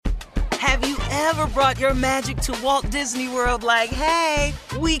Have you ever brought your magic to Walt Disney World like, hey,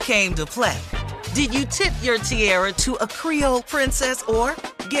 we came to play? Did you tip your tiara to a Creole princess or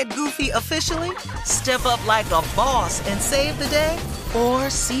get goofy officially? Step up like a boss and save the day? Or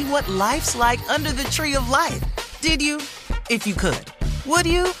see what life's like under the tree of life? Did you? If you could. Would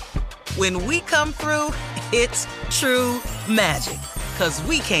you? When we come through, it's true magic. 'Cause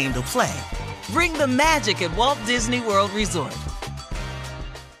we came to play. Bring the magic at Walt Disney World Resort.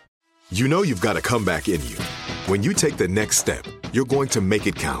 You know you've got a comeback in you. When you take the next step, you're going to make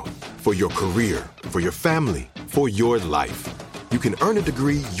it count. For your career, for your family, for your life. You can earn a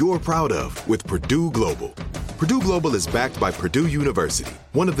degree you're proud of with Purdue Global. Purdue Global is backed by Purdue University,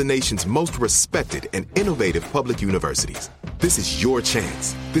 one of the nation's most respected and innovative public universities. This is your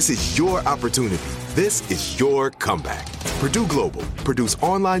chance. This is your opportunity. This is your comeback. Purdue Global, Purdue's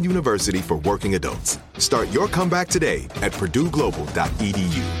online university for working adults. Start your comeback today at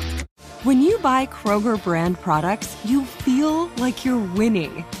purdueglobal.edu. When you buy Kroger brand products, you feel like you're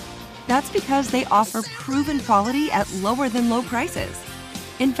winning. That's because they offer proven quality at lower than low prices.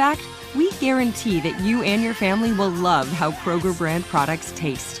 In fact, we guarantee that you and your family will love how Kroger brand products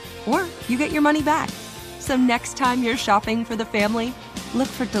taste, or you get your money back. So next time you're shopping for the family, look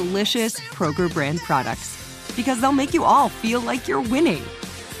for delicious Kroger brand products, because they'll make you all feel like you're winning.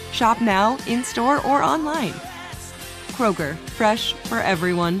 Shop now, in-store, or online. Kroger, fresh for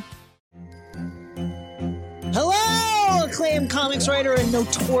everyone. Hello, acclaimed comics writer and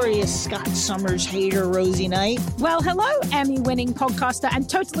notorious Scott Summers hater, Rosie Knight. Well, hello, Emmy-winning podcaster and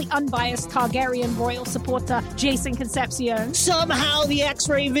totally unbiased Targaryen royal supporter, Jason Concepcion. Somehow the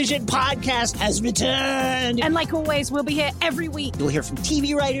X-Ray Vision podcast has returned. And like always, we'll be here every week. You'll hear from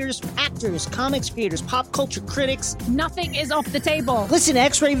TV writers, actors, comics creators, pop culture critics. Nothing is off the table. Listen to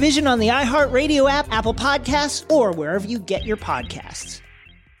X-Ray Vision on the iHeartRadio app, Apple Podcasts, or wherever you get your podcasts.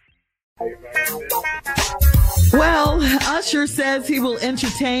 Well, Usher says he will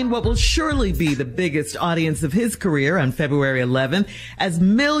entertain what will surely be the biggest audience of his career on February 11th as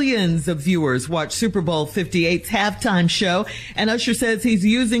millions of viewers watch Super Bowl 58's halftime show. And Usher says he's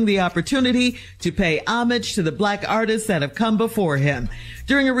using the opportunity to pay homage to the black artists that have come before him.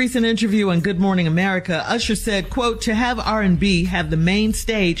 During a recent interview on Good Morning America, Usher said, quote, "To have R&B have the main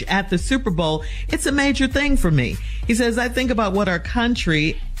stage at the Super Bowl, it's a major thing for me." He says, "I think about what our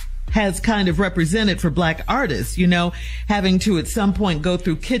country has kind of represented for black artists, you know, having to at some point go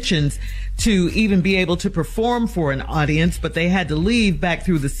through kitchens to even be able to perform for an audience, but they had to leave back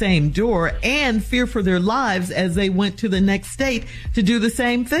through the same door and fear for their lives as they went to the next state to do the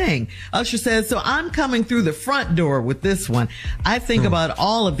same thing." Usher says, "So I'm coming through the front door with this one. I think about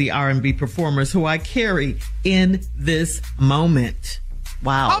all of the R&B performers who I carry in this moment."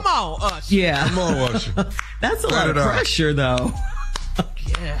 Wow. Come on, Usher. Yeah. Come on, Usher. That's a lot of pressure, though.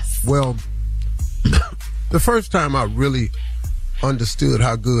 Yes. Well, the first time I really understood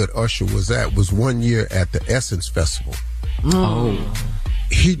how good Usher was at was one year at the Essence Festival. Oh.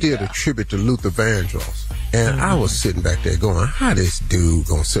 He did a tribute to Luther Vandross. And I was sitting back there going, how this dude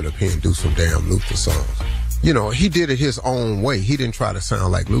gonna sit up here and do some damn Luther songs? You know, he did it his own way. He didn't try to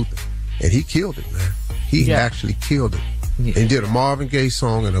sound like Luther. And he killed it, man. He actually killed it. Yeah. And did a Marvin Gaye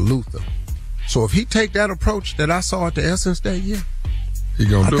song and a Luther. So if he take that approach that I saw at the Essence that year,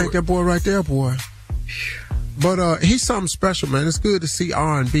 I think that boy right there, boy. But he's something special, man. It's good to see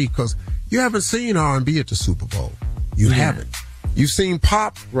R&B because you haven't seen R&B at the Super Bowl. You haven't. You've seen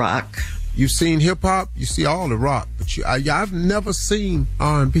pop, rock. You've seen hip hop. You see all the rock, but I've never seen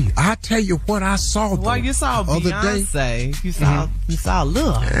R&B. I tell you what I saw. Well, you saw Beyonce. Day. You saw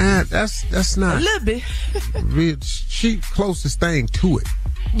Lil. That's not a little bit. She closest thing to it.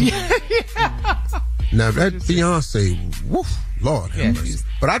 Now that Beyonce, woof, Lord have mercy.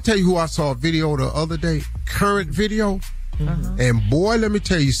 But I tell you who I saw a video the other day, current video, and boy, let me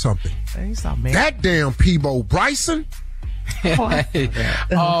tell you something. That damn Peabo Bryson. Still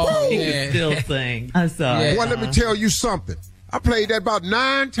saying. I saw it. Boy, let me tell you something. I played that about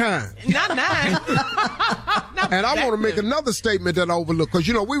 9 times. Not 9. And I want to make another statement that I overlooked, because,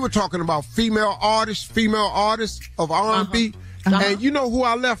 you know, we were talking about female artists of R&B. And you know who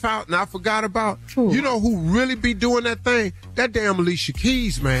I left out and I forgot about? Who? You know who really be doing that thing? That damn Alicia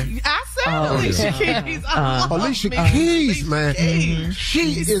Keys, man. I said Alicia Keys. Alicia Keys, man. Keys.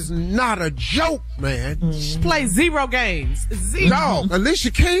 She is not a joke, man. She plays 0 games. 0. No,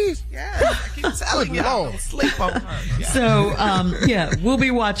 Alicia Keys? Yeah, I keep telling you, don't sleep on her. Yeah. So, we'll be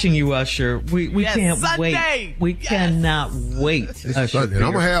watching you, Usher. We can't Sunday. wait. We cannot wait, Usher. Sunday.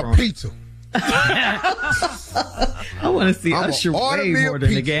 I'm going to have pizza. I want to see Usher way more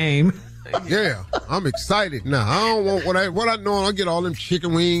than the game. Yeah, I'm excited now. I don't want what I know. I get all them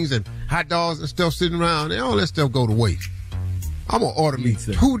chicken wings and hot dogs and stuff sitting around. And all that stuff go to waste. I'm going to order me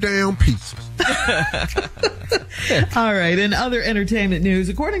 2 damn pizzas. All right. In other entertainment news,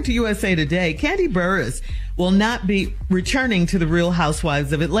 according to USA Today, Kandi Burruss will not be returning to The Real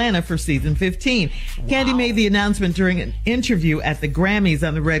Housewives of Atlanta for season 15. Wow. Kandi made the announcement during an interview at the Grammys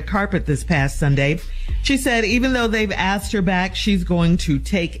on the red carpet this past Sunday. She said even though they've asked her back, she's going to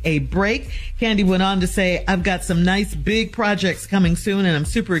take a break. Kandi went on to say, I've got some nice big projects coming soon, and I'm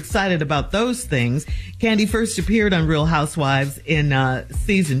super excited about those things. Kandi first appeared on Real Housewives in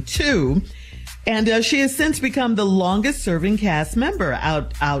season 2. And she has since become the longest-serving cast member,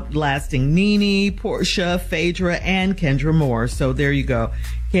 outlasting Nene, Portia, Phaedra, and Kendra Moore. So there you go.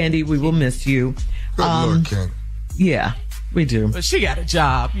 Kandi, we will miss you. Good luck, Kandi. Yeah, we do. But she got a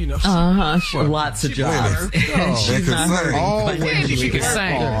job, you know. Lots of jobs. She's not hurting. She can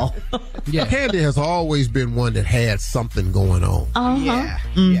sing. Yeah. Kandi has always been one that had something going on. Yeah.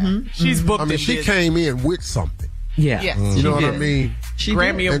 Mm-hmm. She's booked. I mean, she came in with something. Yeah. Yes, you know what I mean? She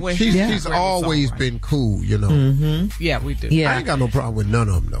Grammy and she's always been cool, you know. Mm-hmm. Yeah, we do. Yeah. I ain't got no problem with none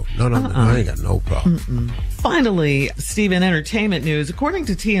of them, though. None of them. I ain't got no problem. Finally, Steve, in entertainment news, according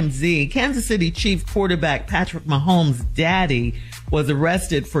to TMZ, Kansas City Chief quarterback Patrick Mahomes' daddy was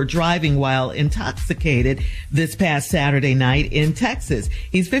arrested for driving while intoxicated this past Saturday night in Texas.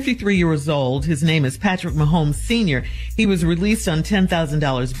 He's 53 years old. His name is Patrick Mahomes Sr. He was released on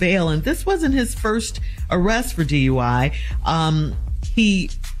 $10,000 bail, and this wasn't his first arrest for DUI. He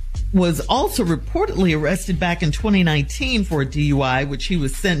was also reportedly arrested back in 2019 for a DUI, which he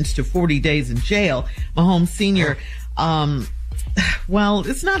was sentenced to 40 days in jail. Mahomes Sr., well,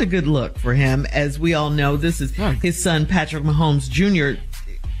 it's not a good look for him. As we all know, this is his son, Patrick Mahomes Jr.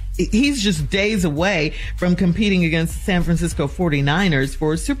 He's just days away from competing against the San Francisco 49ers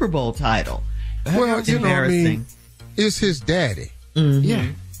for a Super Bowl title. Well, you know what I mean? It's his daddy.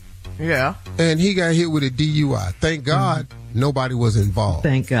 Mm-hmm. Yeah. And he got hit with a DUI. Thank God nobody was involved.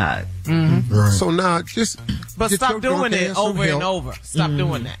 Thank God. Mm-hmm. Right. So now But stop doing it over and over. Stop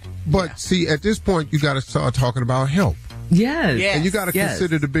doing that. But see, at this point, you got to start talking about help. Yes. And you got to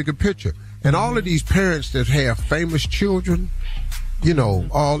consider the bigger picture. And all of these parents that have famous children, you know,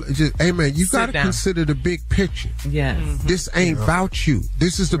 hey man, you got to consider the big picture. Yes. Mm-hmm. This ain't about you.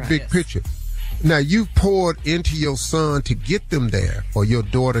 This is the big picture. Now, you've poured into your son to get them there, or your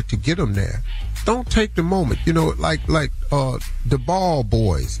daughter to get them there. Don't take the moment. You know, like the Ball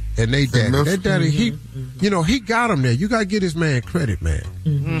boys and they daddy. Their daddy, he got them there. You got to give this man credit, man.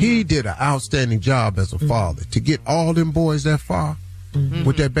 Mm-hmm. He did an outstanding job as a father to get all them boys that far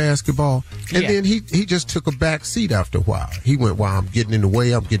with that basketball. And then he just took a back seat after a while. He went, well, I'm getting in the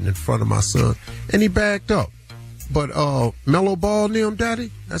way. I'm getting in front of my son. And he backed up. But Mellow Ball and them,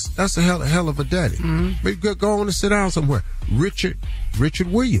 daddy, that's a hell of a daddy. But go on and sit down somewhere. Richard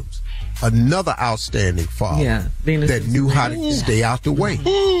Williams, another outstanding father that knew how to stay out the way.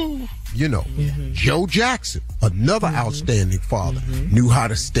 You know, Joe Jackson, another outstanding father, knew how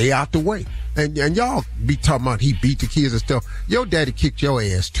to stay out the way. And y'all be talking about he beat the kids and stuff. Your daddy kicked your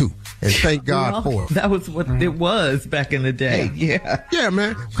ass too. And thank God for it. That was what it was back in the day. Yeah,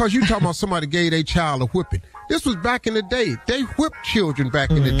 man. Because you talking about somebody gave their child a whipping. This was back in the day. They whipped children back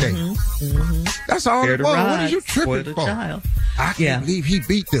in the day. That's all it was. What are you tripping for? Child. I can't believe he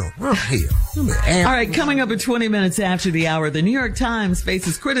beat them. Oh, hell. All right, coming up at 20 minutes after the hour, the New York Times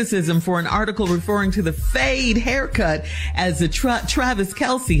faces criticism for an article referring to the fade haircut as the Travis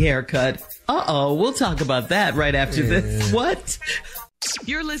Kelce haircut. We'll talk about that right after this. What?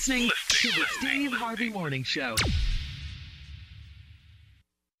 You're listening to the Steve Harvey Morning Show.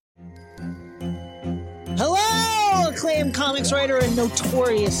 Hello, acclaimed comics writer and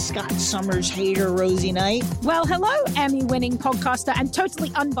notorious Scott Summers hater, Rosie Knight. Well, hello, Emmy-winning podcaster and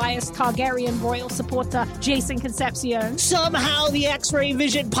totally unbiased Targaryen royal supporter, Jason Concepcion. Somehow the X-Ray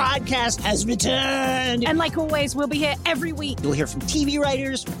Vision podcast has returned. And like always, we'll be here every week. You'll hear from TV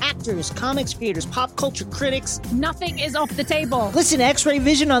writers, actors, comics creators, pop culture critics. Nothing is off the table. Listen to X-Ray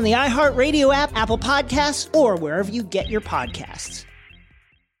Vision on the iHeartRadio app, Apple Podcasts, or wherever you get your podcasts.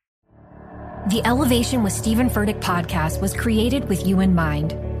 The Elevation with Stephen Furtick podcast was created with you in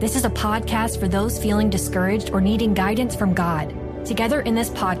mind. This is a podcast for those feeling discouraged or needing guidance from God. Together in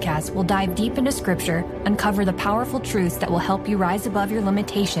this podcast, we'll dive deep into Scripture, uncover the powerful truths that will help you rise above your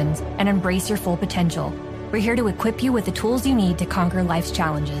limitations and embrace your full potential. We're here to equip you with the tools you need to conquer life's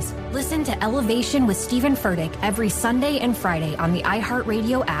challenges. Listen to Elevation with Stephen Furtick every Sunday and Friday on the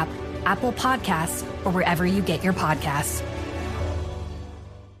iHeartRadio app, Apple Podcasts, or wherever you get your podcasts.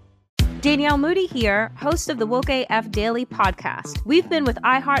 Danielle Moody here, host of the Woke AF Daily podcast. We've been with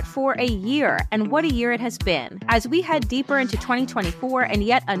iHeart for a year, and what a year it has been. As we head deeper into 2024 and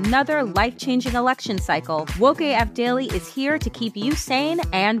yet another life-changing election cycle, Woke AF Daily is here to keep you sane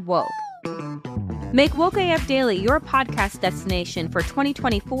and woke. Make Woke AF Daily your podcast destination for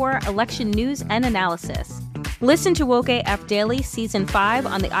 2024 election news and analysis. Listen to Woke AF Daily Season 5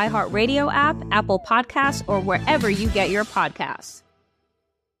 on the iHeartRadio app, Apple Podcasts, or wherever you get your podcasts.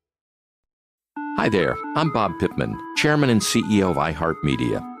 Hi there, I'm Bob Pittman, Chairman and CEO of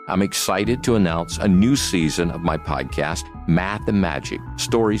iHeartMedia. I'm excited to announce a new season of my podcast, Math and Magic,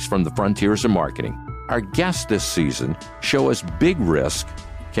 Stories from the Frontiers of Marketing. Our guests this season show us big risk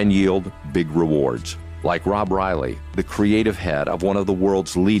can yield big rewards, like Rob Riley, the creative head of one of the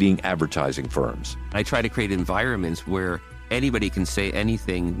world's leading advertising firms. I try to create environments where anybody can say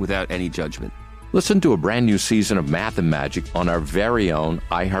anything without any judgment. Listen to a brand new season of Math and Magic on our very own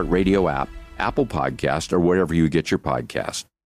iHeartRadio app, Apple Podcast, or wherever you get your podcast.